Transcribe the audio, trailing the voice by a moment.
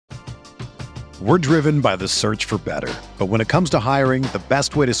We're driven by the search for better. But when it comes to hiring, the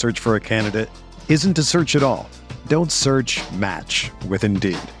best way to search for a candidate isn't to search at all. Don't search, match with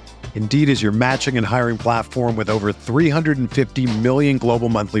Indeed. Indeed is your matching and hiring platform with over 350 million global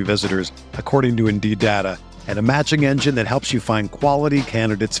monthly visitors, according to Indeed data, and a matching engine that helps you find quality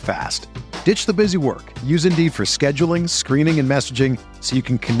candidates fast. Ditch the busy work. Use Indeed for scheduling, screening, and messaging so you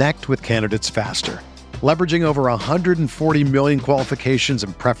can connect with candidates faster. Leveraging over 140 million qualifications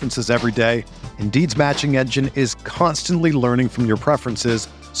and preferences every day, Indeed's matching engine is constantly learning from your preferences,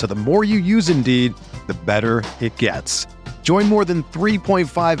 so the more you use Indeed, the better it gets. Join more than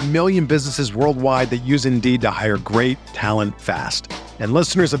 3.5 million businesses worldwide that use Indeed to hire great talent fast. And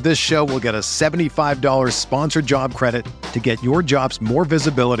listeners of this show will get a $75 sponsored job credit to get your jobs more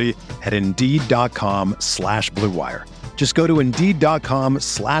visibility at Indeed.com/Blue Wire. Just go to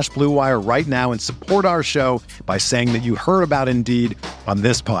Indeed.com/Blue Wire right now and support our show by saying that you heard about Indeed on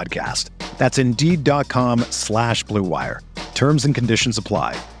this podcast. That's Indeed.com/Blue Wire. Terms and conditions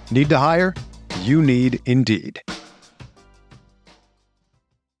apply. Need to hire? You need Indeed.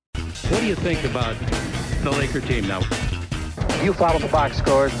 What do you think about the Laker team now? You follow the box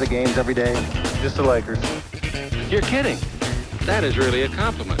scores of the games every day? Just the Lakers. You're kidding. That is really a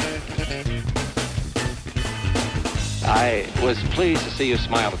compliment. I was pleased to see you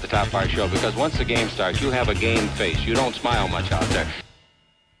smile at the top of our show because once the game starts, you have a game face. You don't smile much out there.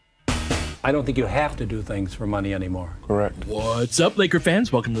 I don't think you have to do things for money anymore. Correct. What's up, Laker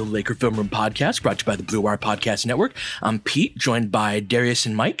fans? Welcome to the Laker Film Room Podcast, brought to you by the Blue Wire Podcast Network. I'm Pete, joined by Darius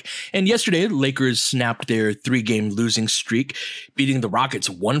and Mike. And yesterday, the Lakers snapped their 3-game losing streak, beating the Rockets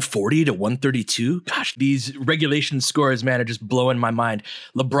 140-132. Gosh, these regulation scores, man, are just blowing my mind.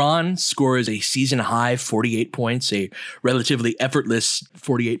 LeBron scores a season-high 48 points, a relatively effortless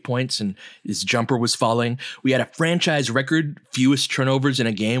 48 points, and his jumper was falling. We had a franchise record fewest turnovers in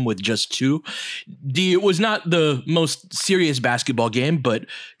a game with just 2. It was not the most serious basketball game, but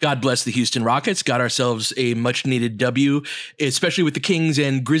God bless the Houston Rockets. Got ourselves a much-needed W, especially with the Kings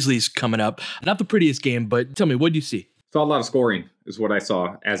and Grizzlies coming up. Not the prettiest game, but tell me, what did you see? Saw a lot of scoring is what I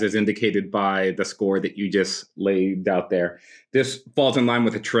saw, as is indicated by the score that you just laid out there. This falls in line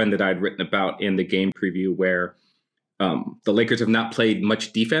with a trend that I'd written about in the game preview where the Lakers have not played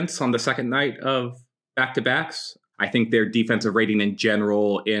much defense on the second night of back-to-backs. I think their defensive rating in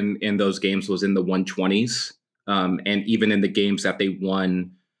general in those games was in the 120s. And even in the games that they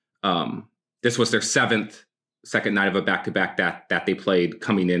won, this was their second night of a back-to-back that they played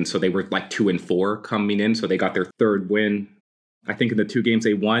coming in. So they were like 2-4 coming in. So they got their third win. I think in the 2 games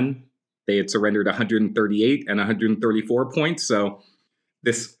they won, they had surrendered 138 and 134 points. So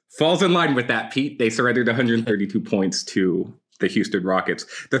this falls in line with that, Pete. They surrendered 132 points to the Houston Rockets.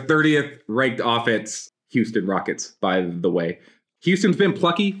 The 30th ranked offense, Houston Rockets, by the way. Houston's been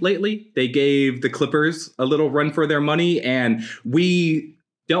plucky lately. They gave the Clippers a little run for their money, and we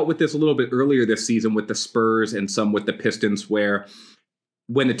dealt with this a little bit earlier this season with the Spurs and some with the Pistons, where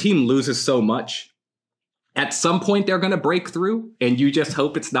when a team loses so much, at some point they're going to break through, and you just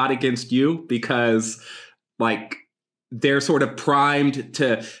hope it's not against you because, like, they're sort of primed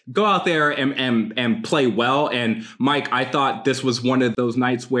to go out there and play well. And Mike, I thought this was one of those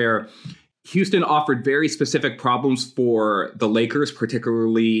nights where Houston offered very specific problems for the Lakers,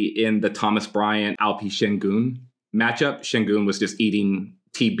 particularly in the Thomas Bryant, Alpi Şengün matchup. Şengün was just eating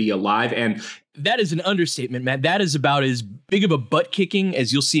TB alive. And that is an understatement, man. That is about as big of a butt kicking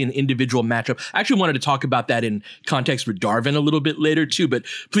as you'll see in an individual matchup. I actually wanted to talk about that in context with Darvin a little bit later too, but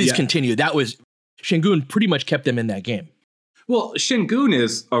please continue. That was, Şengün pretty much kept them in that game. Well, Şengün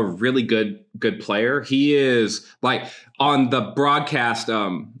is a really good player. He is, like, on the broadcast,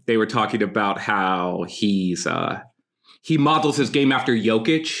 they were talking about how he models his game after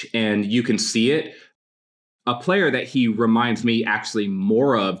Jokic, and you can see it. A player that he reminds me actually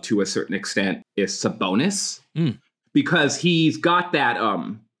more of to a certain extent is Sabonis, because he's got that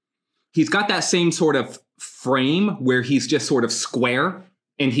same sort of frame where he's just sort of square.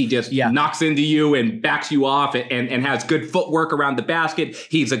 And he just knocks into you and backs you off and has good footwork around the basket.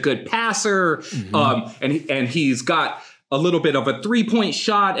 He's a good passer. And he's got a little bit of a 3-point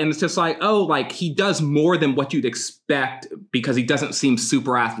shot. And it's just like, oh, like he does more than what you'd expect because he doesn't seem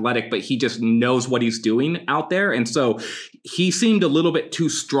super athletic, but he just knows what he's doing out there. And so he seemed a little bit too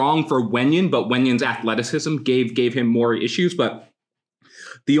strong for Wenyen, but Wenyen's athleticism gave him more issues. But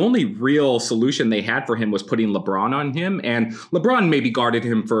the only real solution they had for him was putting LeBron on him. And LeBron maybe guarded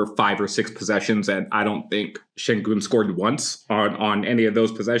him for 5 or 6 possessions. And I don't think Şengün scored once on any of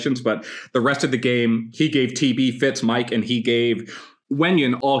those possessions. But the rest of the game, he gave TB fits, Mike, and he gave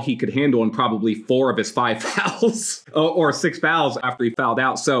Wenyen all he could handle in probably 4 of his 5 fouls or 6 fouls after he fouled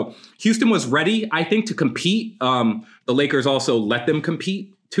out. So Houston was ready, I think, to compete. The Lakers also let them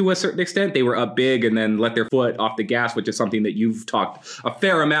compete to a certain extent. They were up big and then let their foot off the gas, which is something that you've talked a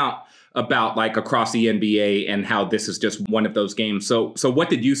fair amount about, like across the NBA, and how this is just one of those games. So what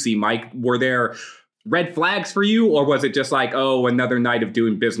did you see, Mike? Were there red flags for you, or was it just like, oh, another night of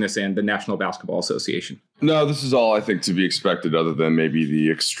doing business in the National Basketball Association? No, this is all I think to be expected, other than maybe the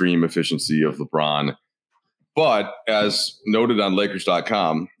extreme efficiency of LeBron. But as noted on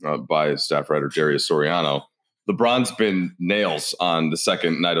Lakers.com by staff writer Darius Soriano, LeBron's been nails on the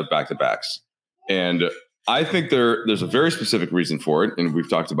second night of back-to-backs. And I think there's a very specific reason for it, and we've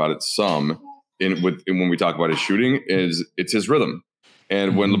talked about it some when we talk about his shooting, is it's his rhythm.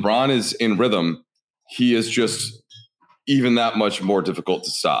 And when LeBron is in rhythm, he is just even that much more difficult to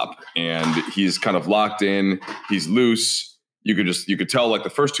stop. And he's kind of locked in. He's loose. You could tell, like, the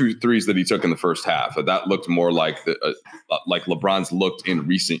first 2 threes that he took in the first half, that looked more like like LeBron's looked in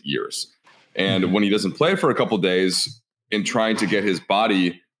recent years. And when he doesn't play for a couple of days in trying to get his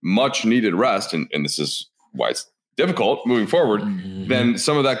body much needed rest, and this is why it's difficult moving forward, then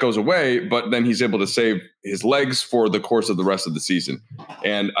some of that goes away, but then he's able to save his legs for the course of the rest of the season.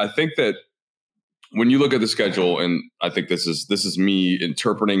 And I think that when you look at the schedule, and I think this is me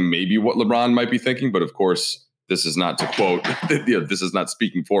interpreting maybe what LeBron might be thinking, but of course, this is not to quote, this is not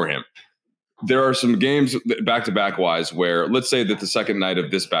speaking for him. There are some games back-to-back wise where, let's say that the second night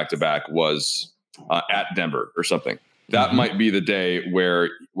of this back-to-back was at Denver or something. That might be the day where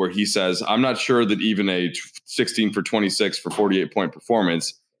he says, I'm not sure that even a 16 for 26 for 48-point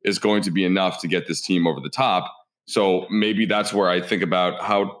performance is going to be enough to get this team over the top. So maybe that's where I think about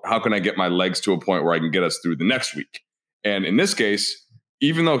how can I get my legs to a point where I can get us through the next week. And in this case,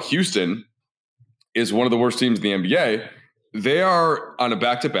 even though Houston is one of the worst teams in the NBA, they are on a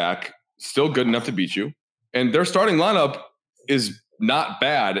back-to-back still good enough to beat you. And their starting lineup is not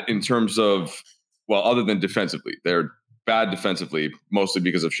bad in terms of, well, other than defensively. They're bad defensively, mostly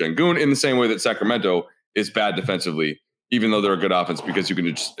because of Şengün, in the same way that Sacramento is bad defensively, even though they're a good offense, because you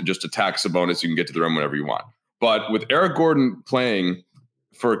can just attack Sabonis. You can get to the rim whenever you want. But with Eric Gordon playing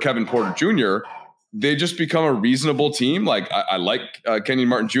for Kevin Porter Jr., they just become a reasonable team. Like, I like Kenyon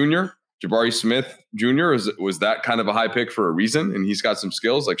Martin Jr., Jabari Smith Jr. was that kind of a high pick for a reason, and he's got some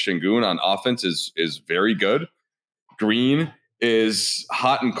skills. Like Şengün on offense is very good. Green is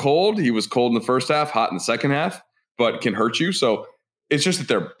hot and cold. He was cold in the first half, hot in the second half, but can hurt you. So it's just that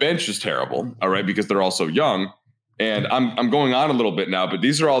their bench is terrible, all right, because they're all so young. And I'm going on a little bit now, but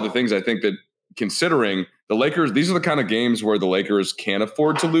these are all the things I think that, considering the Lakers, these are the kind of games where the Lakers can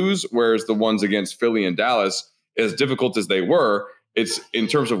afford to lose, whereas the ones against Philly and Dallas, as difficult as they were, it's in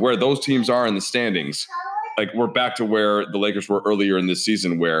terms of where those teams are in the standings. Like, we're back to where the Lakers were earlier in this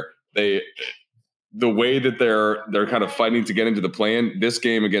season, where the way that they're kind of fighting to get into the play-in, this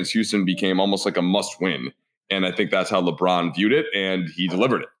game against Houston became almost like a must-win. And I think that's how LeBron viewed it, and he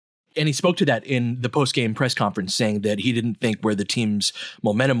delivered it. And he spoke to that in the post-game press conference, saying that he didn't think where the team's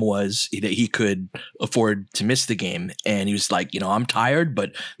momentum was that he could afford to miss the game. And he was like, I'm tired,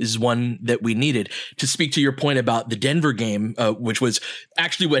 but this is one that we needed. To speak to your point about the Denver game, which was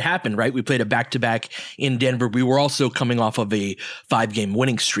actually what happened, right? We played a back-to-back in Denver. We were also coming off of a 5-game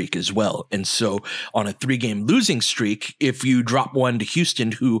winning streak as well. And so on a 3-game losing streak, if you drop one to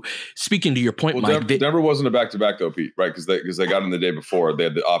Houston, who, speaking to your point, Mike, Denver wasn't a back-to-back though, Pete, right? Because they got in the day before. They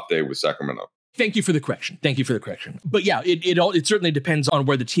had the off day with Sacramento. Thank you for the correction. But yeah, it certainly depends on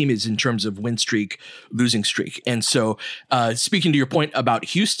where the team is in terms of win streak, losing streak. And so speaking to your point about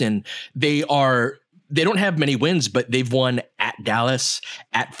Houston, they don't have many wins, but they've won at Dallas,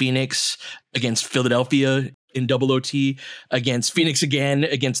 at Phoenix, against Philadelphia in double OT, against Phoenix again,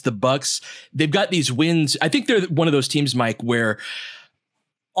 against the Bucks. They've got these wins. I think they're one of those teams, Mike, where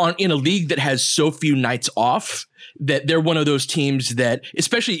in a league that has so few nights off, that they're one of those teams that,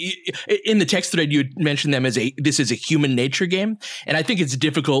 especially in the text thread, you mentioned them as this is a human nature game. And I think it's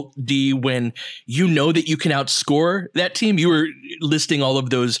difficult, D, when you know that you can outscore that team. You were listing all of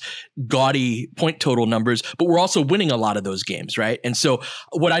those gaudy point total numbers, but we're also winning a lot of those games, right? And so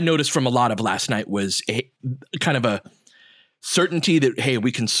what I noticed from a lot of last night was kind of a certainty that, hey,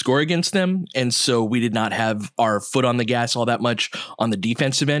 we can score against them. And so we did not have our foot on the gas all that much on the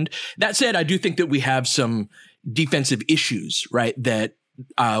defensive end. That said, I do think that we have some defensive issues, right, that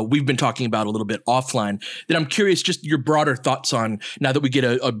we've been talking about a little bit offline, that I'm curious just your broader thoughts on now that we get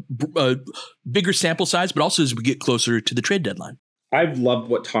a bigger sample size, but also as we get closer to the trade deadline. I've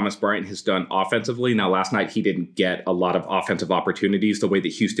loved what Thomas Bryant has done offensively. Now, last night, he didn't get a lot of offensive opportunities, the way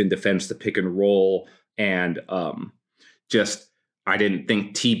that Houston defends the pick and roll and just I didn't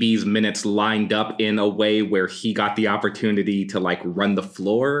think TB's minutes lined up in a way where he got the opportunity to like run the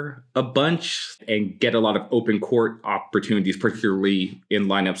floor a bunch and get a lot of open court opportunities, particularly in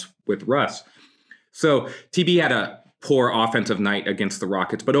lineups with Russ. So TB had a poor offensive night against the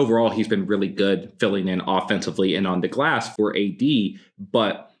Rockets, but overall he's been really good filling in offensively and on the glass for AD.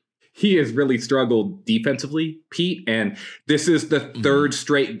 But he has really struggled defensively, Pete. And this is the third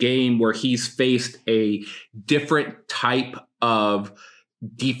straight game where he's faced a different type of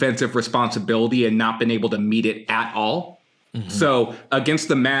defensive responsibility and not been able to meet it at all. Mm-hmm. So against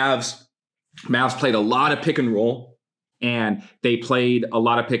the Mavs played a lot of pick and roll, and they played a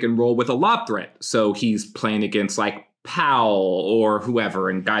lot of pick and roll with a lob threat. So he's playing against like Powell or whoever,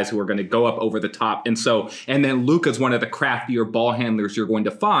 and guys who are going to go up over the top. And then Luka's one of the craftier ball handlers you're going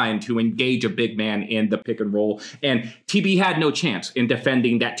to find to engage a big man in the pick and roll. And TB had no chance in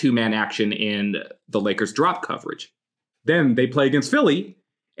defending that 2-man action in the Lakers drop coverage. Then they play against Philly,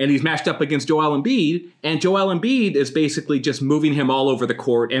 and he's matched up against Joel Embiid, and Joel Embiid is basically just moving him all over the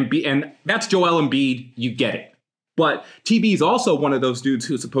court. And that's Joel Embiid. You get it. But TB is also one of those dudes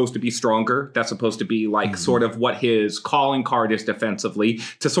who's supposed to be stronger. That's supposed to be like sort of what his calling card is defensively,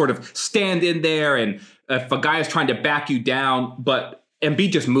 to sort of stand in there. And if a guy is trying to back you down, but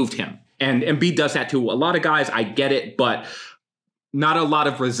Embiid just moved him. And Embiid does that to a lot of guys. I get it, but not a lot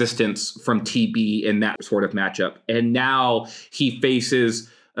of resistance from TB in that sort of matchup. And now he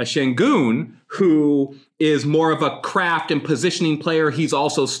faces a Şengün, who is more of a craft and positioning player. He's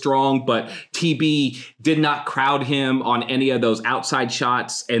also strong, but TB did not crowd him on any of those outside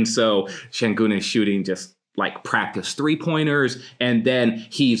shots. And so Şengün is shooting just like practice 3-pointers. And then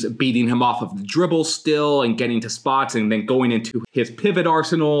he's beating him off of the dribble still and getting to spots and then going into his pivot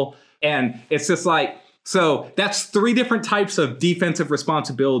arsenal. And it's just like, so that's 3 different types of defensive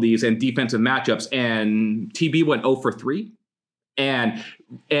responsibilities and defensive matchups. And TB went 0 for 3. And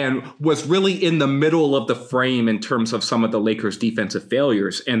was really in the middle of the frame in terms of some of the Lakers' defensive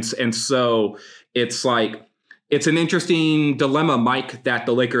failures. And so it's like, it's an interesting dilemma, Mike, that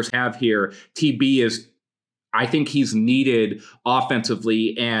the Lakers have here. TB is, I think he's needed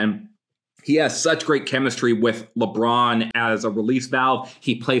offensively, and he has such great chemistry with LeBron as a release valve.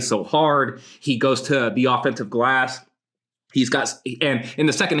 He plays so hard. He goes to the offensive glass. And in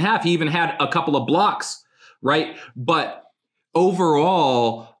the second half, he even had a couple of blocks, right? But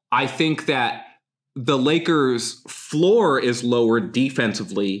overall, I think that the Lakers' floor is lower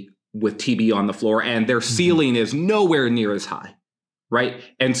defensively with TB on the floor, and their ceiling is nowhere near as high, right?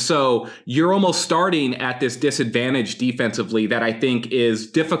 And so you're almost starting at this disadvantage defensively that I think is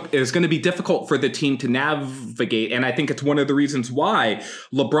going to be difficult for the team to navigate. And I think it's one of the reasons why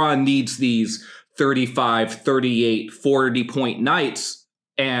LeBron needs these 35, 38, 40-point nights.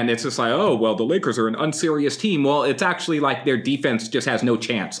 And it's just like, oh, well, the Lakers are an unserious team. Well, it's actually like their defense just has no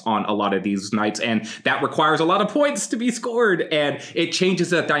chance on a lot of these nights. And that requires a lot of points to be scored. And it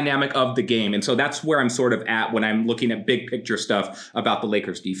changes the dynamic of the game. And so that's where I'm sort of at when I'm looking at big picture stuff about the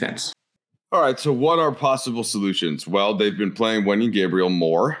Lakers defense. All right. So what are possible solutions? Well, they've been playing Wenyen Gabriel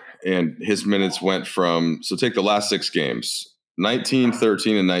more, and his minutes went from, so take the last 6 games, 19,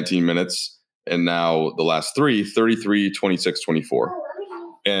 13, and 19 minutes. And now the last 3, 33, 26, 24.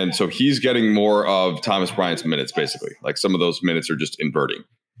 And so he's getting more of Thomas Bryant's minutes, basically. Like some of those minutes are just inverting.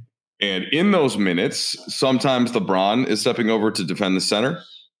 And in those minutes, sometimes LeBron is stepping over to defend the center,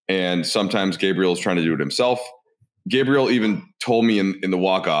 and sometimes Gabriel is trying to do it himself. Gabriel even told me in the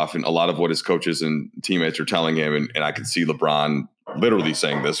walk-off, and a lot of what his coaches and teammates are telling him, and I could see LeBron literally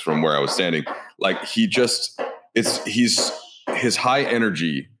saying this from where I was standing, like his high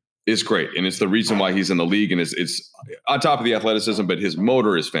energy is great. And it's the reason why he's in the league, and it's on top of the athleticism, but his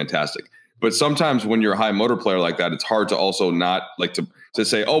motor is fantastic. But sometimes when you're a high motor player like that, it's hard to also not like to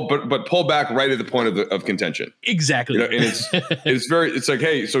say, oh, but pull back right at the point of contention. Exactly. You know, and it's like,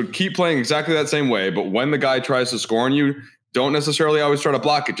 hey, so keep playing exactly that same way. But when the guy tries to score on you, don't necessarily always try to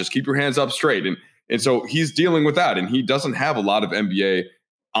block it. Just keep your hands up straight. And so he's dealing with that, and he doesn't have a lot of NBA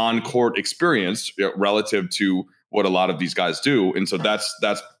on court experience relative to what a lot of these guys do. And so that's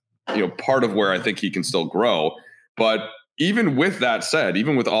part of where I think he can still grow. But even with that said,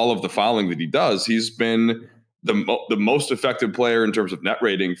 even with all of the fouling that he does, he's been the most effective player in terms of net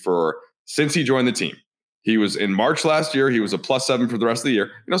rating since he joined the team. He was in March last year. He was a +7 for the rest of the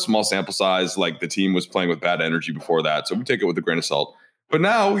year. Small sample size, like the team was playing with bad energy before that. So we take it with a grain of salt. But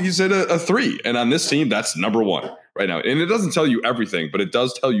now he's at a 3. And on this team, that's number 1 right now. And it doesn't tell you everything, but it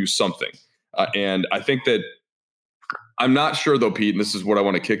does tell you something. And I think that I'm not sure, though, Pete, and this is what I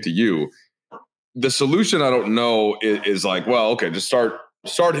want to kick to you. The solution, I don't know, is like, well, okay, just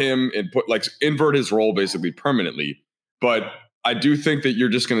start him and invert his role basically permanently. But I do think that you're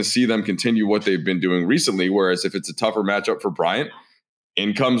just going to see them continue what they've been doing recently. Whereas if it's a tougher matchup for Bryant,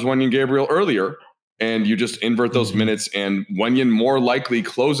 in comes Wenyen Gabriel earlier, and you just invert those minutes, and Wenyen more likely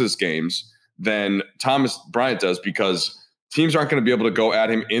closes games than Thomas Bryant does, because teams aren't going to be able to go at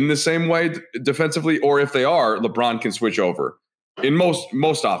him in the same way defensively, or if they are, LeBron can switch over in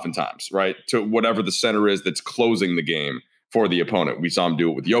most oftentimes, right, to whatever the center is that's closing the game for the opponent. We saw him do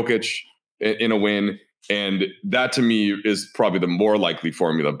it with Jokic in a win, and that to me is probably the more likely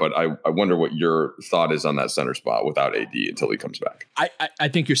formula. But I wonder what your thought is on that center spot without AD until he comes back. I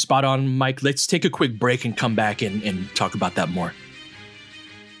think you're spot on, Mike. Let's take a quick break and come back and talk about that more.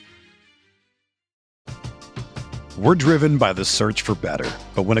 We're driven by the search for better.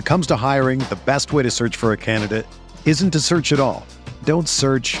 But when it comes to hiring, the best way to search for a candidate isn't to search at all. Don't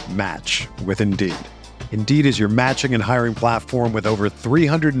search, match with Indeed. Indeed is your matching and hiring platform with over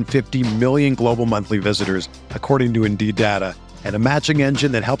 350 million global monthly visitors, according to Indeed data, and a matching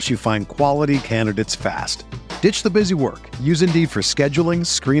engine that helps you find quality candidates fast. Ditch the busy work. Use Indeed for scheduling,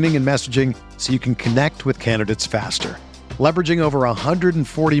 screening, and messaging so you can connect with candidates faster. Leveraging over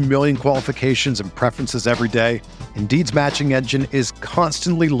 140 million qualifications and preferences every day, Indeed's matching engine is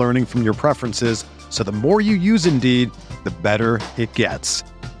constantly learning from your preferences, so the more you use Indeed, the better it gets.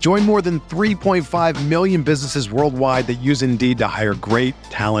 Join more than 3.5 million businesses worldwide that use Indeed to hire great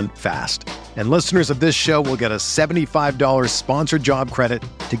talent fast. And listeners of this show will get a $75 sponsored job credit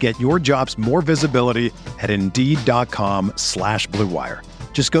to get your jobs more visibility at Indeed.com/Blue Wire.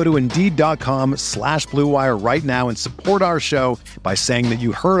 Just go to Indeed.com/Blue Wire right now and support our show by saying that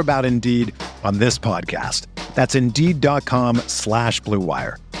you heard about Indeed on this podcast. That's Indeed.com/Blue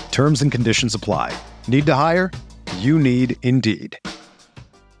Wire. Terms and conditions apply. Need to hire? You need Indeed.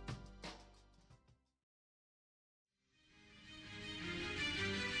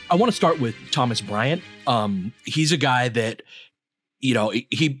 I want to start with Thomas Bryant. He's a guy that, you know,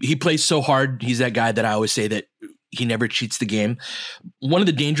 he plays so hard. He's that guy that I always say that he never cheats the game. One of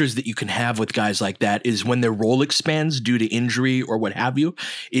the dangers that you can have with guys like that is when their role expands due to injury or what have you,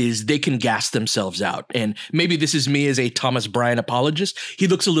 is they can gas themselves out. And maybe this is me as a Thomas Bryant apologist. He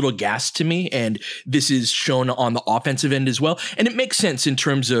looks a little gassed to me, and this is shown on the offensive end as well. And it makes sense in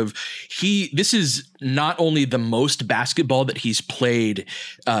terms of this is not only the most basketball that he's played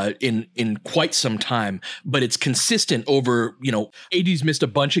in quite some time, but it's consistent over, AD's missed a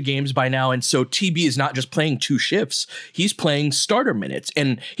bunch of games by now. And so TB is not just playing two shifts. He's playing starter minutes,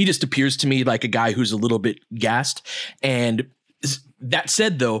 and he just appears to me like a guy who's a little bit gassed. And that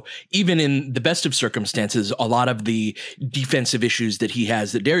said, though, even in the best of circumstances, a lot of the defensive issues that he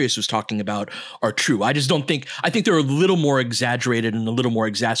has that Darius was talking about are true. I think they're a little more exaggerated and a little more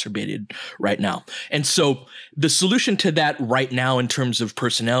exacerbated right now. And so the solution to that right now in terms of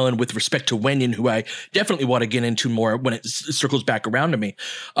personnel and with respect to Wenyen, who I definitely want to get into more when it circles back around to me,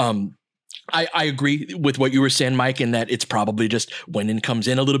 I agree with what you were saying, Mike, in that it's probably just Wenyen comes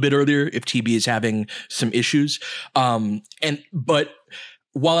in a little bit earlier if TB is having some issues. But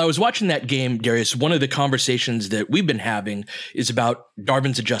while I was watching that game, Darius, one of the conversations that we've been having is about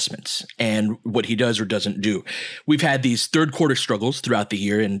Darvin's adjustments and what he does or doesn't do. We've had these third quarter struggles throughout the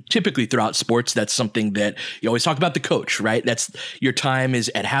year, and typically throughout sports, that's something that you always talk about the coach, right? That's your time is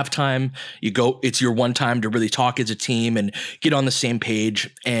at halftime. It's your one time to really talk as a team and get on the same page.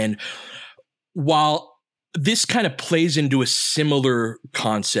 And while this kind of plays into a similar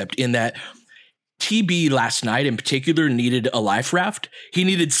concept in that TB last night in particular needed a life raft. He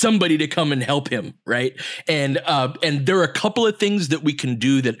needed somebody to come and help him, right? And there are a couple of things that we can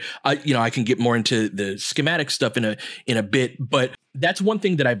do that I can get more into the schematic stuff in a bit, but that's one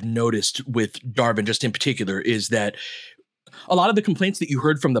thing that I've noticed with Darvin just in particular is that a lot of the complaints that you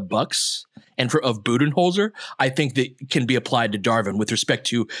heard from the Bucks and of Budenholzer, I think that can be applied to Darvin with respect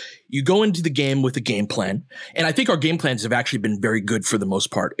to you go into the game with a game plan. And I think our game plans have actually been very good for the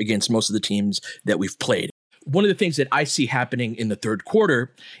most part against most of the teams that we've played. One of the things that I see happening in the third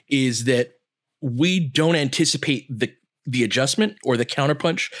quarter is that we don't anticipate the adjustment or the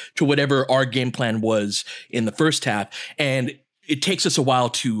counterpunch to whatever our game plan was in the first half. And it takes us a while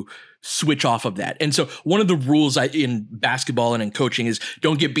to switch off of that. And so one of the rules in basketball and in coaching is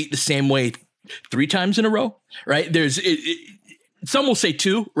don't get beat the same way 3 times in a row, right? Some will say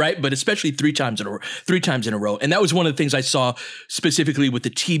 2, right? But especially 3 times in a row. And that was one of the things I saw specifically with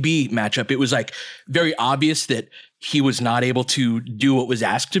the TB matchup. It was like very obvious that he was not able to do what was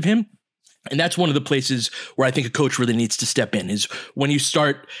asked of him. And that's one of the places where I think a coach really needs to step in is when you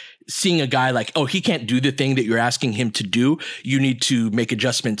start seeing a guy like, oh, he can't do the thing that you're asking him to do. You need to make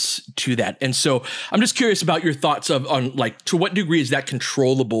adjustments to that. And so I'm just curious about your thoughts on like, to what degree is that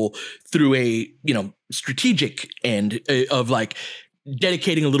controllable through a, strategic end of like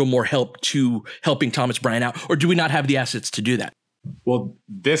dedicating a little more help to helping Thomas Bryant out, or do we not have the assets to do that? Well,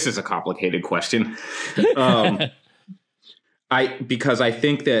 this is a complicated question. Because I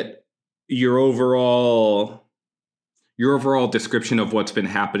think that your overall description of what's been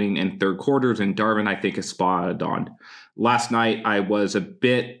happening in third quarters and Darvin, I think, is spot on. Last night, I was a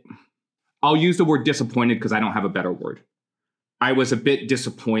bit, I'll use the word disappointed because I don't have a better word. I was a bit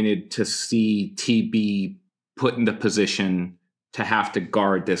disappointed to see TB put in the position to have to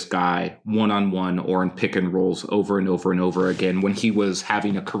guard this guy one-on-one or in pick and rolls over and over and over again when he was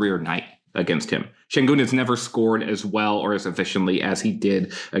having a career night against him. Şengün has never scored as well or as efficiently as he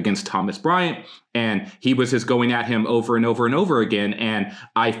did against Thomas Bryant, and he was just going at him over and over and over again, and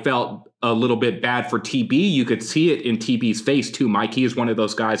I felt a little bit bad for TB. You could see it in TB's face too, Mike. He is one of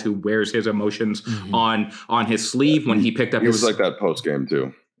those guys who wears his emotions on his sleeve. When he picked up he was like that post game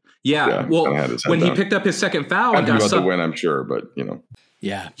too. Yeah, well, when he picked up his second foul and got the win, I'm sure, but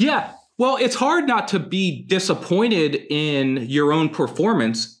Yeah. Well, it's hard not to be disappointed in your own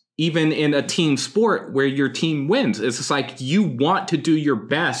performance, even in a team sport where your team wins. It's just like you want to do your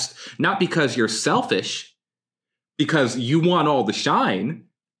best, not because you're selfish, because you want all the shine,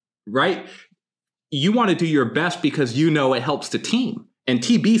 right? You want to do your best because you know it helps the team. And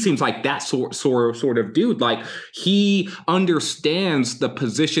TB seems like that sort of dude. Like, he understands the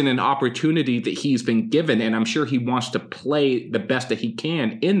position and opportunity that he's been given, and I'm sure he wants to play the best that he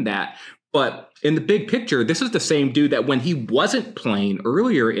can in that. But in the big picture, this is the same dude that when he wasn't playing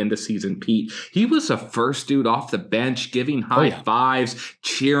earlier in the season, Pete, he was the first dude off the bench, giving high fives,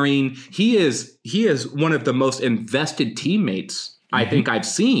 cheering. He is one of the most invested teammates I think I've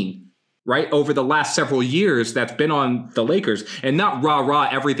seen, right, over the last several years that's been on the Lakers, and not rah,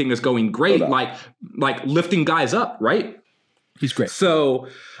 everything is going great, like lifting guys up, right? He's great. So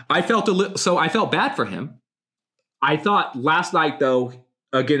I felt bad for him. I thought last night, though,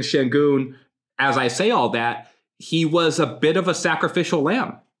 against Şengün, as I say all that, he was a bit of a sacrificial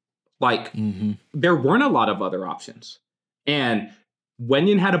lamb. Like, there weren't a lot of other options. And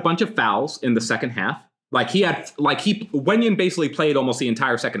Wenyen had a bunch of fouls in the second half. Wenyen basically played almost the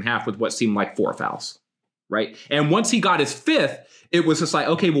entire second half with what seemed like 4 fouls, right? And once he got his 5th, it was just like,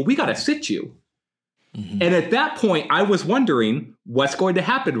 okay, well, we got to sit you. And at that point, I was wondering what's going to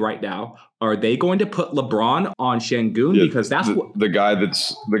happen right now. Are they going to put LeBron on Şengün? Because that's the guy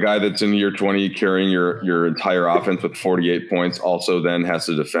that's in year 20 carrying your entire offense with 48 points also then has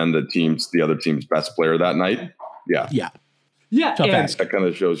to defend the other team's best player that night. Yeah. And that kind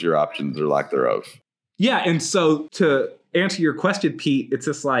of shows your options or lack thereof. Yeah, and so to answer your question, Pete, it's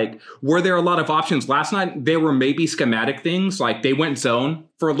just like, were there a lot of options last night? There were maybe schematic things, like they went zone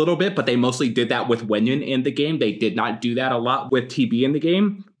for a little bit, but they mostly did that with Wenyen in the game. They did not do that a lot with TB in the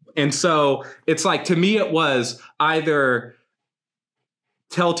game. And so it's like, to me, it was either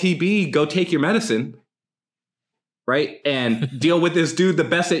tell TB, go take your medicine, right, and deal with this dude the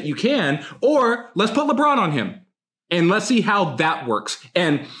best that you can, or let's put LeBron on him. And let's see how that works.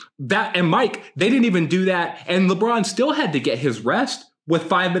 And Mike, they didn't even do that. And LeBron still had to get his rest with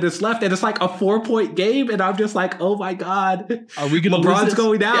 5 minutes left. And it's like a 4-point game. And I'm just like, oh my God. Are we going to lose this?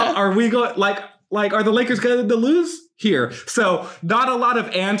 Going out. Yeah. Are we going are the Lakers going to lose here? So not a lot of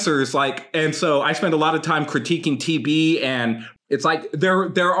answers. And so I spent a lot of time critiquing TB, and it's like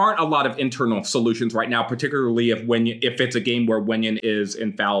there aren't a lot of internal solutions right now, particularly if it's a game where Wenyen is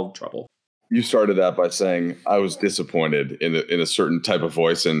in foul trouble. You started that by saying I was disappointed in a certain type of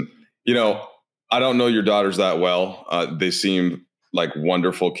voice. And, I don't know your daughters that well. They seem like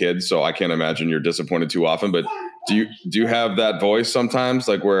wonderful kids, so I can't imagine you're disappointed too often. But do you have that voice sometimes,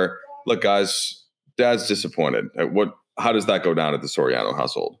 like where, look, guys, Dad's disappointed? How does that go down at the Soriano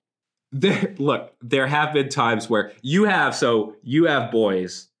household? There have been times where you have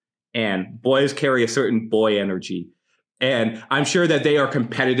boys, and boys carry a certain boy energy. And I'm sure that they are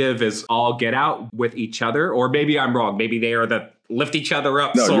competitive as all get out with each other. Or maybe I'm wrong. Maybe they are the lift each other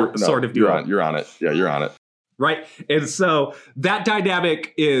up sort of duo. You're on it. Yeah, you're on it. Right. And so that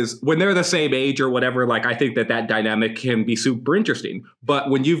dynamic is, when they're the same age or whatever, like, I think that dynamic can be super interesting. But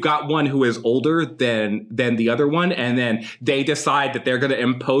when you've got one who is older than the other one, and then they decide that they're going to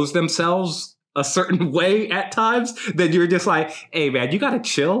impose themselves a certain way at times, then you're just like, hey, man, you got to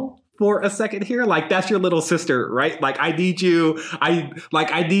chill for a second here? Like, that's your little sister, right? Like, I need you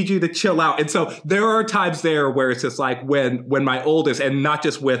to chill out. And so there are times there where it's just like when my oldest, and not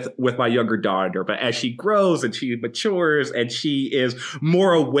just with my younger daughter, but as she grows and she matures and she is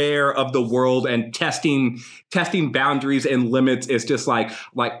more aware of the world and testing boundaries and limits, it's just like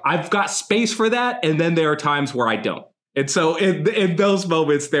I've got space for that. And then there are times where I don't. And so in those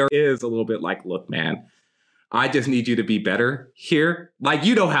moments, there is a little bit like, look, man, I just need you to be better here. Like,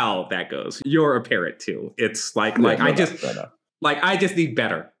 you know how that goes. You're a parent too. It's I just need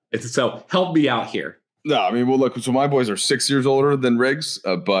better. So help me out here. No, I mean, well, look, so my boys are 6 years older than Riggs,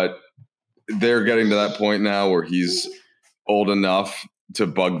 but they're getting to that point now where he's old enough to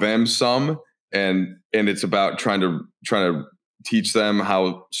bug them some. And it's about trying to teach them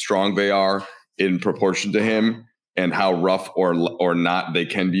how strong they are in proportion to him, and how rough or not they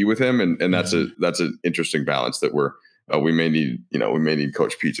can be with him, and that's an interesting balance that we may need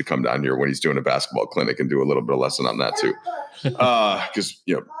Coach Pete to come down here when he's doing a basketball clinic and do a little bit of lesson on that too. Because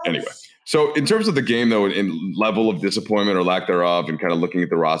anyway. So in terms of the game though, in level of disappointment or lack thereof, and kind of looking at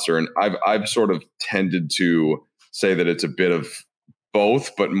the roster, and I've sort of tended to say that it's a bit of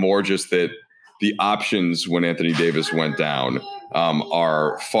both, but more just that the options when Anthony Davis went down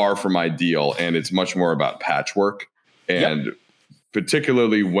are far from ideal, and it's much more about patchwork. And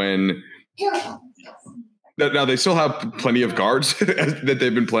particularly when now they still have plenty of guards that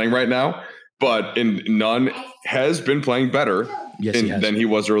they've been playing right now, but none has been playing better than he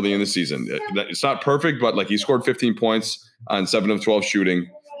was early in the season. It's not perfect, but like, he scored 15 points on 7 of 12 shooting.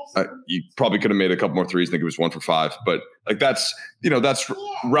 You probably could have made a couple more threes. I think it was 1 for 5, but like that's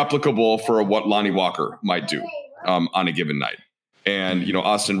replicable for what Lonnie Walker might do on a given night. And,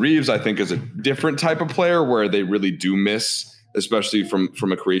 Austin Reeves, I think, is a different type of player where they really do miss, especially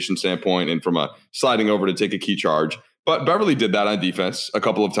from a creation standpoint and from a sliding over to take a key charge. But Beverly did that on defense a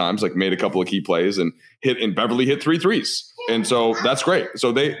couple of times, like made a couple of key plays and Beverly hit 3 threes. And so that's great.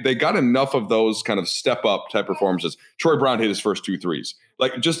 So they got enough of those kind of step up type performances. Troy Brown hit his first 2 threes,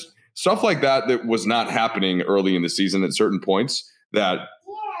 like just stuff like that was not happening early in the season at certain points. That,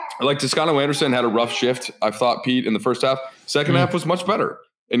 like, Toscano Anderson had a rough shift, I thought, Pete, in the first half. Second half was much better.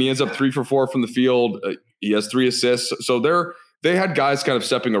 And he ends up 3 for 4 from the field. He has 3 assists. So they had guys kind of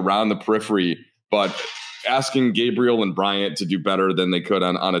stepping around the periphery, but asking Gabriel and Bryant to do better than they could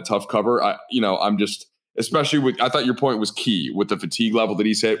on a tough cover. I'm just, especially I thought your point was key with the fatigue level that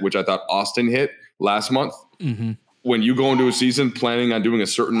he's hit, which I thought Austin hit last month. Mm-hmm. When you go into a season planning on doing a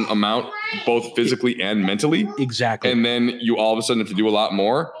certain amount, both physically and mentally. Exactly. And then you all of a sudden have to do a lot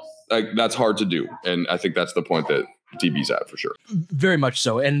more. Like, that's hard to do. And I think that's the point that DB's at for sure. Very much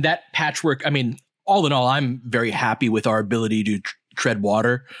so. And that patchwork, I mean, all in all, I'm very happy with our ability to tread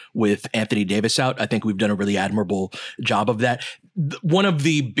water with Anthony Davis out. I think we've done a really admirable job of that. One of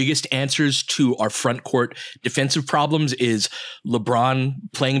the biggest answers to our front court defensive problems is LeBron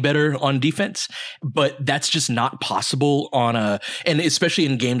playing better on defense, but that's just not possible and especially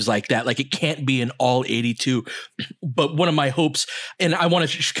in games like that. Like, it can't be an all 82. But one of my hopes, and I want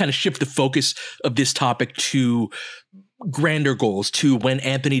to kind of shift the focus of this topic to grander goals, to when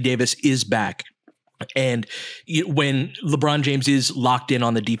Anthony Davis is back. And when LeBron James is locked in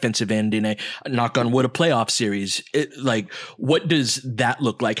on the defensive end in a, knock on wood, a playoff series, what does that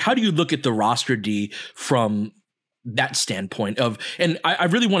look like? How do you look at the roster, D, from that standpoint and I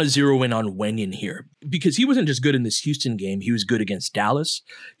really want to zero in on Wenyen here, because he wasn't just good in this Houston game. He was good against Dallas.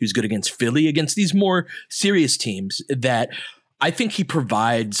 He was good against Philly, against these more serious teams that I think he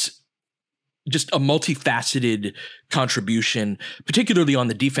provides just a multifaceted contribution, particularly on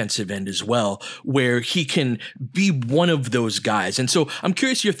the defensive end as well, where he can be one of those guys. And so I'm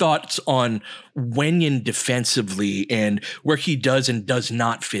curious your thoughts on Wenyen defensively and where he does and does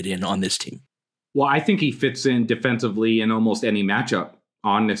not fit in on this team. Well, I think he fits in defensively in almost any matchup,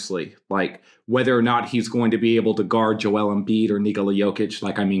 honestly. Like, whether or not he's going to be able to guard Joel Embiid or Nikola Jokic,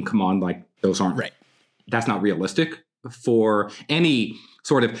 like, I mean, come on, like, those aren't right. That's not realistic for any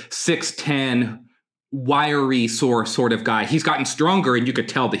sort of 6'10", wiry sort of guy. He's gotten stronger, and you could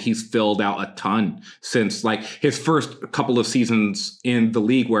tell that he's filled out a ton since like his first couple of seasons in the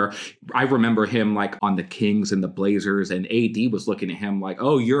league, where I remember him like on the Kings and the Blazers, and AD was looking at him like,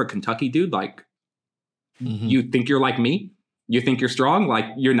 oh, you're a Kentucky dude? Like, you think you're like me? You think you're strong? Like,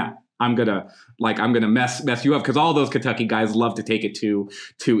 you're not. I'm gonna mess you up, because all those Kentucky guys love to take it to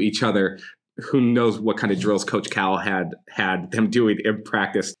each other. Who knows what kind of drills Coach Cal had them doing in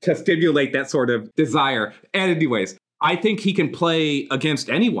practice to stimulate that sort of desire. And anyways, I think he can play against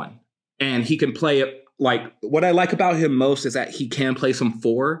anyone, and he can play it. Like, what I like about him most is that he can play some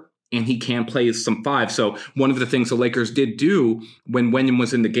 4 and he can play some 5. So one of the things the Lakers did do when Wenyen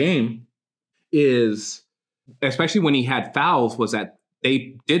was in the game is, especially when he had fouls, was that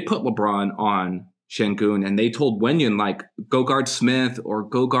they did put LeBron on Şengün, and they told Wenyen, like, go guard Smith or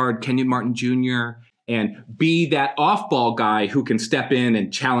go guard Kenyon Martin Jr. and be that off-ball guy who can step in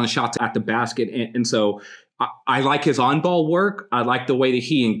and challenge shots at the basket. And so I like his on-ball work. I like the way that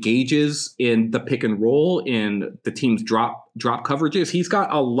he engages in the pick and roll, in the team's drop coverages. He's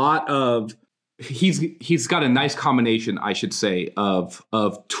got a lot of he's got a nice combination, I should say, of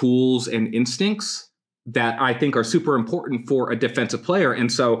tools and instincts that I think are super important for a defensive player.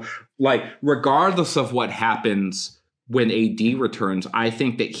 And so, like, regardless of what happens when AD returns, I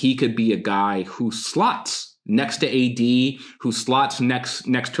think that he could be a guy who slots next to AD, who slots next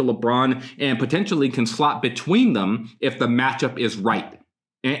to LeBron, and potentially can slot between them if the matchup is right.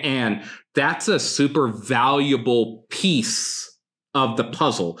 And that's a super valuable piece of the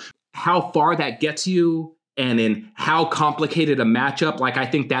puzzle. How far that gets you and in how complicated a matchup, like, I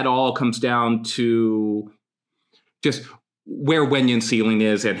think that all comes down to just where Wenyen's ceiling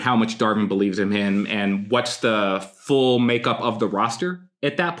is and how much Darvin believes in him and what's the full makeup of the roster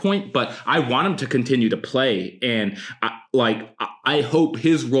at that point. But I want him to continue to play. And I hope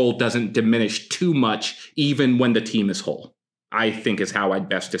his role doesn't diminish too much, even when the team is whole, I think is how I'd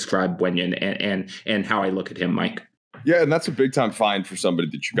best describe Wenyen and how I look at him, Mike. Yeah, and that's a big time find for somebody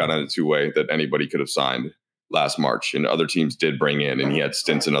that you got on a two-way that anybody could have signed last March, and other teams did bring in, and he had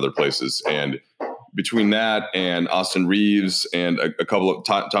stints in other places. And between that and Austin Reeves and a couple of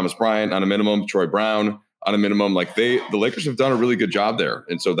Thomas Bryant on a minimum, Troy Brown on a minimum, like the Lakers have done a really good job there.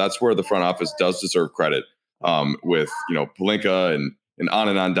 And so that's where the front office does deserve credit, with, Pelinka and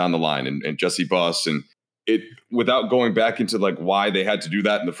on down the line, and Jesse Buss, and it, without going back into like why they had to do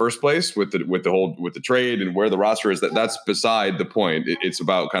that in the first place with the trade and where the roster is, that's beside the point. It's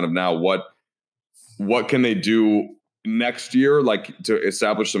about kind of now what can they do next year, like, to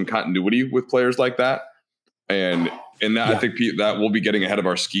establish some continuity with players like that. And that, yeah. I think that we'll be getting ahead of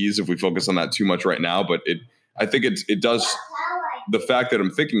our skis if we focus on that too much right now. But I think it does, the fact that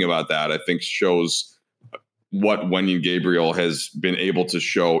I'm thinking about that, I think shows what Wenyen Gabriel has been able to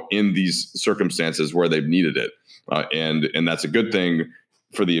show in these circumstances where they've needed it. And that's a good thing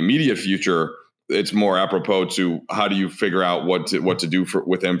for the immediate future. It's more apropos to how do you figure out what to do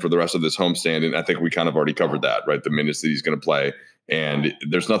with him for the rest of this homestand. And I think we kind of already covered that, right? The minutes that he's going to play. And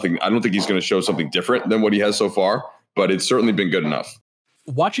there's nothing, I don't think he's going to show something different than what he has so far, but it's certainly been good enough.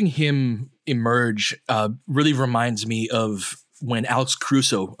 Watching him emerge really reminds me of when Alex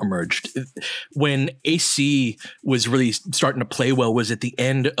Caruso emerged. When AC was really starting to play well was at the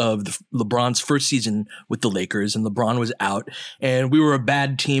end of LeBron's first season with the Lakers, and LeBron was out, and we were a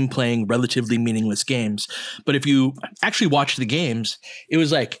bad team playing relatively meaningless games. But if you actually watch the games, it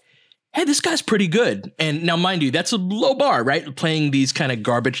was like, hey, this guy's pretty good. And now, mind you, that's a low bar, right? Playing these kind of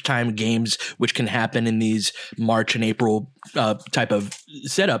garbage time games, which can happen in these March and April type of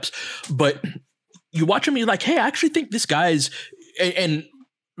setups. But you watch him, you're like, hey, I actually think this guy's, and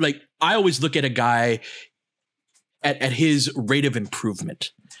like, I always look at a guy at his rate of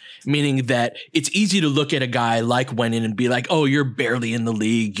improvement, meaning that it's easy to look at a guy like Wenyen and be like, oh, you're barely in the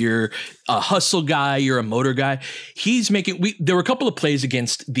league. You're a hustle guy. You're a motor guy. There were a couple of plays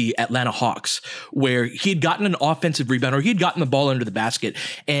against the Atlanta Hawks where he'd gotten an offensive rebound or he'd gotten the ball under the basket.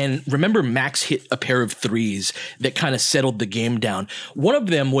 And remember, Max hit a pair of threes that kind of settled the game down. One of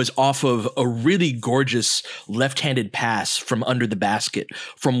them was off of a really gorgeous left-handed pass from under the basket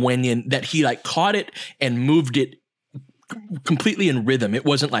from Wenyen that he like caught it and moved it completely in rhythm. It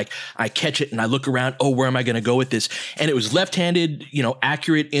wasn't like I catch it and I look around, oh, where am I going to go with this? And it was left-handed,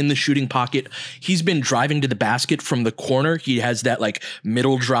 accurate in the shooting pocket. He's been driving to the basket from the corner. He has that like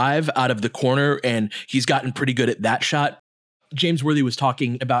middle drive out of the corner, and he's gotten pretty good at that shot. James Worthy was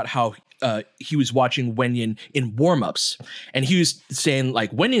talking about how he was watching Wenyen in warmups, and he was saying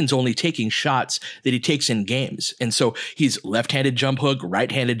like Wenyen's only taking shots that he takes in games. And so he's left-handed jump hook,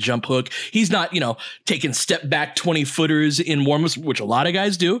 right-handed jump hook. He's not, taking step back 20 footers in warmups, which a lot of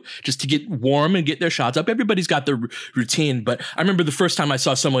guys do just to get warm and get their shots up. Everybody's got their routine. But I remember the first time I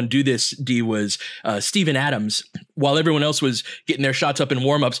saw someone do this, D, was Steven Adams. While everyone else was getting their shots up in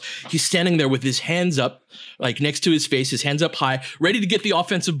warmups, he's standing there with his hands up, like next to his face, his hands up high, ready to get the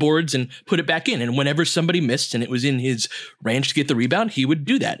offensive boards and put it back in. And whenever somebody missed and it was in his range to get the rebound, he would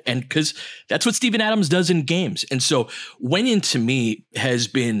do that. And because that's what Steven Adams does in games. And so Wenyen, to me, has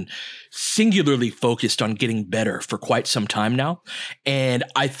been singularly focused on getting better for quite some time now. And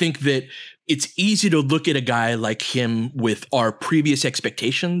I think that it's easy to look at a guy like him with our previous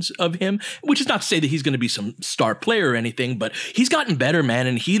expectations of him, which is not to say that he's going to be some star player or anything, but he's gotten better, man.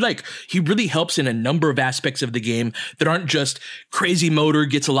 And he really helps in a number of aspects of the game that aren't just crazy motor,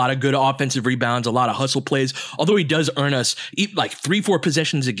 gets a lot of good offensive rebounds, a lot of hustle plays. Although he does earn us like 3-4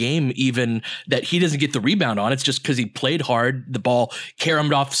 possessions a game, even that he doesn't get the rebound on. It's just because he played hard, the ball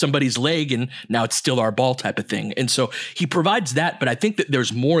caromed off somebody's leg, and now it's still our ball type of thing. And so he provides that, but I think that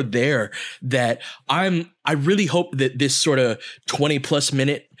there's more there that I really hope that this sort of 20 plus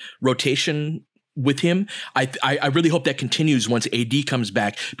minute rotation with him, I really hope that continues once AD comes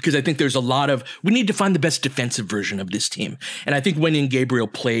back, because I think there's we need to find the best defensive version of this team. And I think Wenyen Gabriel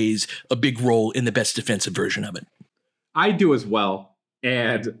plays a big role in the best defensive version of it. I do as well.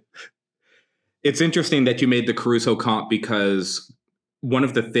 And it's interesting that you made the Caruso comp, because one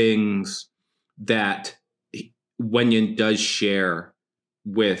of the things that Wenyen does share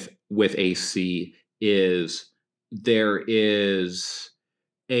with AC is there is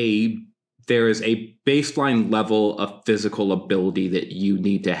a baseline level of physical ability that you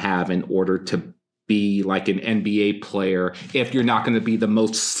need to have in order to be like an NBA player if you're not going to be the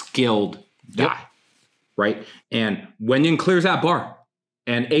most skilled guy, right? And Wenyen clears that bar,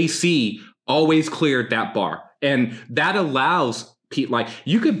 and AC always cleared that bar. And that allows Pete, like,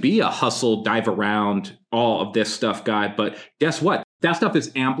 you could be a hustle, dive around, all of this stuff guy, but guess what? That stuff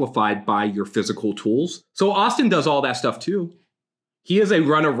is amplified by your physical tools. So Austin does all that stuff too. He is a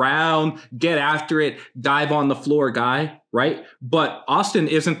run around, get after it, dive on the floor guy, right? But Austin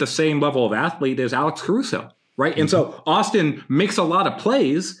isn't the same level of athlete as Alex Caruso, right? Mm-hmm. And so Austin makes a lot of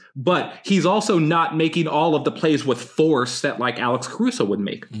plays, but he's also not making all of the plays with force that like Alex Caruso would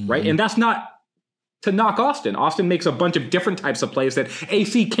make, right? And that's not to knock Austin. Austin makes a bunch of different types of plays that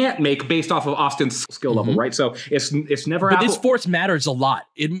AC can't make based off of Austin's skill level, right? So it's never. But his force matters a lot,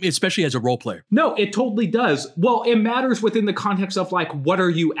 especially as a role player. No, it totally does. Well, it matters within the context of like, what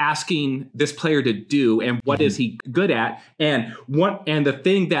are you asking this player to do, and what is he good at? And the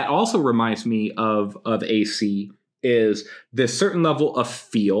thing that also reminds me of AC is this certain level of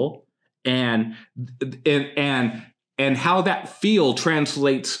feel and how that feel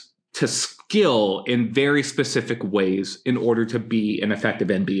translates to skill in very specific ways in order to be an effective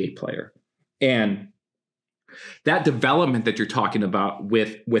NBA player. And that development that you're talking about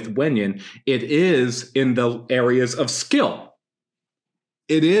with Wenyen, it is in the areas of skill.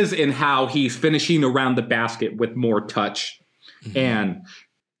 It is in how he's finishing around the basket with more touch and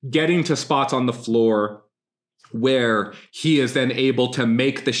getting to spots on the floor where he is then able to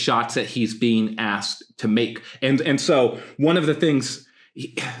make the shots that he's being asked to make. And so one of the things,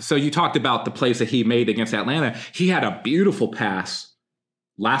 so you talked about the plays that he made against Atlanta. He had a beautiful pass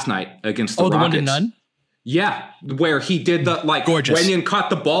last night against the Rockets. The one to none? Yeah, where he did the gorgeous. Wenyen caught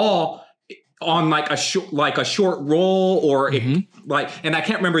the ball on like a short roll or and I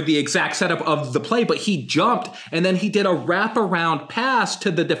can't remember the exact setup of the play, but he jumped and then he did a wraparound pass to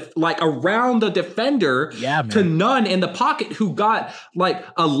the around the defender to Nunn in the pocket, who got like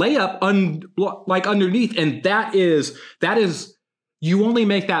a layup underneath, and that is. You only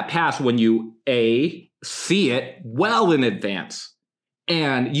make that pass when you, see it well in advance,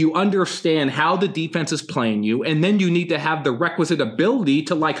 and you understand how the defense is playing you, and then you need to have the requisite ability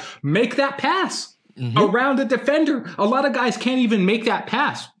to, make that pass around the defender. A lot of guys can't even make that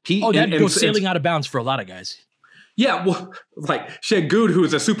pass, Pete. Oh, that goes sailing out of bounds for a lot of guys. Yeah, well, like Şengün, who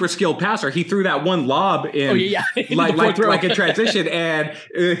is a super skilled passer, he threw that one lob in, like a transition, and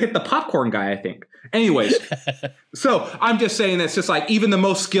it hit the popcorn guy, I think. Anyways, so I'm just saying it's just like even the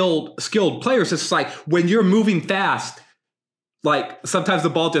most skilled players, it's just like when you're moving fast, like sometimes the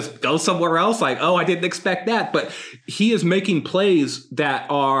ball just goes somewhere else. Like, oh, I didn't expect that. But he is making plays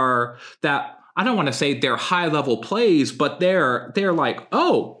that I don't want to say they're high level plays, but they're like,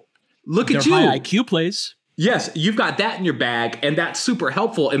 oh, look at you. High IQ plays. Yes, you've got that in your bag, and that's super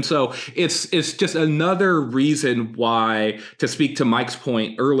helpful. And so it's just another reason why, to speak to Mike's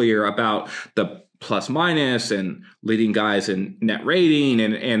point earlier about the plus minus and leading guys in net rating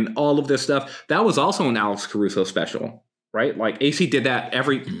and all of this stuff, that was also an Alex Caruso special, right? Like AC did that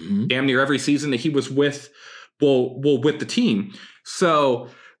damn near every season that he was with the team. So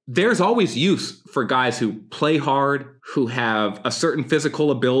there's always use for guys who play hard, who have a certain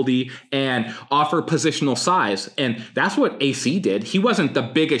physical ability and offer positional size. And that's what AC did. He wasn't the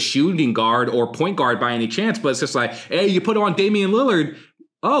biggest shooting guard or point guard by any chance, but it's just like, hey, you put on Damian Lillard.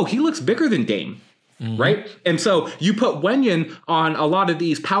 Oh, he looks bigger than Dame. Right? And so you put Wenyen on a lot of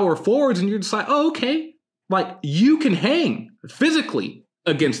these power forwards and you're just like, oh, okay. Like, you can hang physically.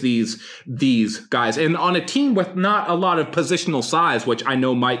 against these guys. And on a team with not a lot of positional size, which I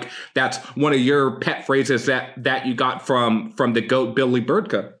know, Mike, that's one of your pet phrases that you got from the GOAT Billy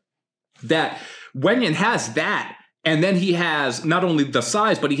Birdka, that Wenyen has that. And then he has not only the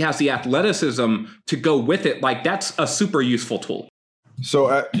size, but he has the athleticism to go with it. Like, that's a super useful tool. So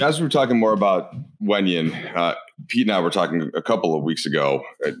as we were talking more about Wenyen, Pete and I were talking a couple of weeks ago,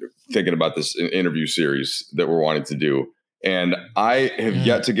 thinking about this interview series that we're wanting to do. And I have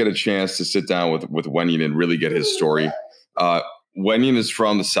yet to get a chance to sit down with Wenyen and really get his story. Wenyen is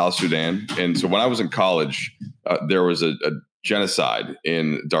from the South Sudan. And so when I was in college, there was a genocide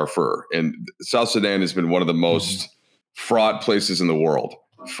in Darfur. And South Sudan has been one of the most fraught places in the world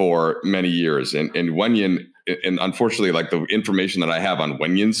for many years. And Wenyen, and unfortunately, like, the information that I have on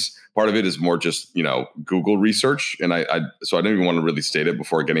Wenyen's part of it is more just, Google research. And so I didn't even want to really state it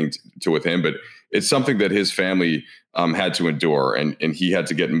before getting to with him, but it's something that his family had to endure, and he had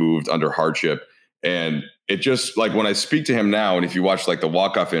to get moved under hardship. And it just, like, when I speak to him now, and if you watch like the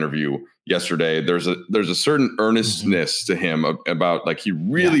walk-off interview yesterday, there's a certain earnestness to him about, like, he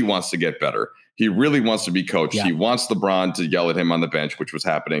really wants to get better. He really wants to be coached. Yeah. He wants LeBron to yell at him on the bench, which was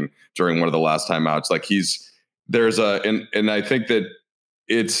happening during one of the last timeouts. Like, and I think that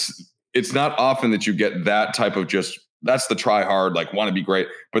it's not often that you get that type of that's the try hard, like, want to be great.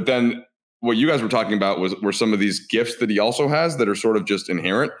 But then what you guys were talking about were some of these gifts that he also has that are sort of just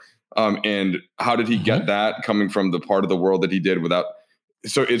inherent. And how did he get that coming from the part of the world that he did without?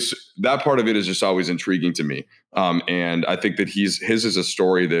 So it's that part of it is just always intriguing to me. And I think that his is a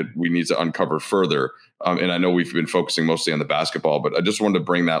story that we need to uncover further. And I know we've been focusing mostly on the basketball, but I just wanted to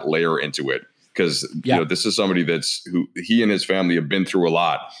bring that layer into it, because this is somebody who he and his family have been through a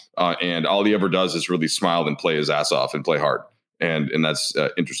lot. And all he ever does is really smile and play his ass off and play hard. And that's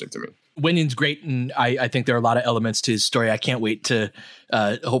interesting to me. Wenyen's great, and I think there are a lot of elements to his story. I can't wait to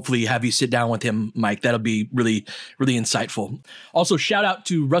hopefully have you sit down with him, Mike. That'll be really, really insightful. Also, shout out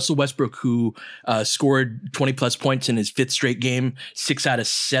to Russell Westbrook, who scored 20-plus points in his fifth straight game, 6 out of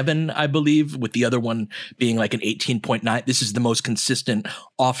 7, I believe, with the other one being like an 18.9. This is the most consistent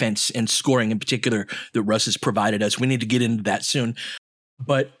offense and scoring in particular that Russ has provided us. We need to get into that soon.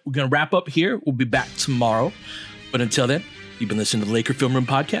 But we're going to wrap up here. We'll be back tomorrow. But until then, you've been listening to the Laker Film Room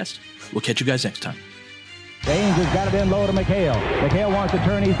Podcast. We'll catch you guys next time. James has got it in low to McHale. McHale wants to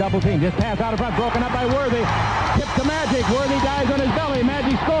turn. He's double teamed. Just pass out in front. Broken up by Worthy. Tip to Magic. Worthy dives on his belly.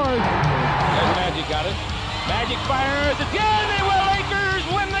 Magic scores. There's Magic, got it. Magic fires. It's good. They will. Lakers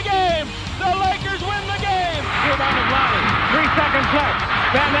win the game. The Lakers win the game. Rebound of Lonnie. 3 seconds left.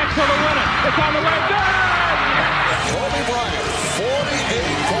 Van Exel to win it. It's on the way. Good. Kobe Bryant, 48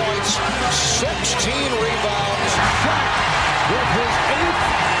 points, 16 rebounds. Shot with his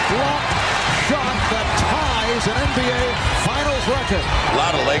 8th block shot that ties an NBA Finals record. A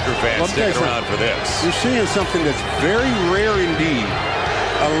lot of Laker fans sticking around for this. You're seeing something that's very rare indeed.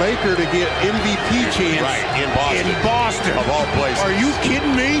 A Laker to get MVP chance in Boston. Of all places. Are you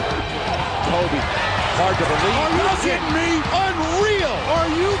kidding me? Kobe, hard to believe. Are you kidding me? Unreal.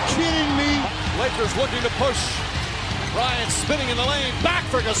 Are you kidding me? Lakers looking to push. Bryant spinning in the lane, back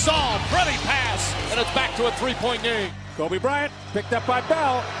for Gasol, pretty pass, and it's back to a 3-point game. Kobe Bryant picked up by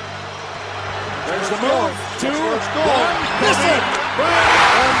Bell. There's the move. 2, 1. Listen!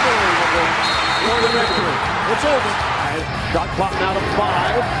 Unbelievable. For the victory. It's over. Shot clock now to 5.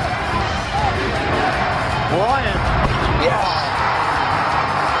 Bryant. Yes!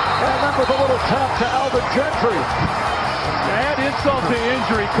 And that was a little tap to Alvin Gentry. Add insult to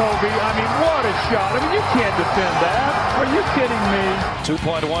injury, Kobe. I mean, what a shot. I mean, you can't defend that. Are you kidding me?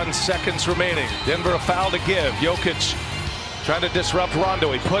 2.1 seconds remaining. Denver a foul to give. Jokic trying to disrupt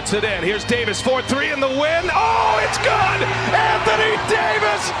Rondo. He puts it in. Here's Davis, 4-3 in the win. Oh, it's good! Anthony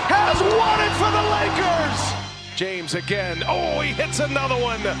Davis has won it for the Lakers! James again. Oh, he hits another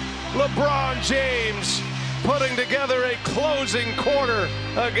one. LeBron James putting together a closing quarter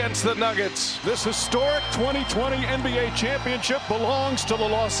against the Nuggets. This historic 2020 NBA championship belongs to the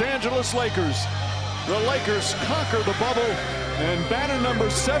Los Angeles Lakers. The Lakers conquer the bubble, and banner number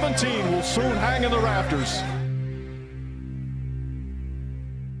 17 will soon hang in the rafters.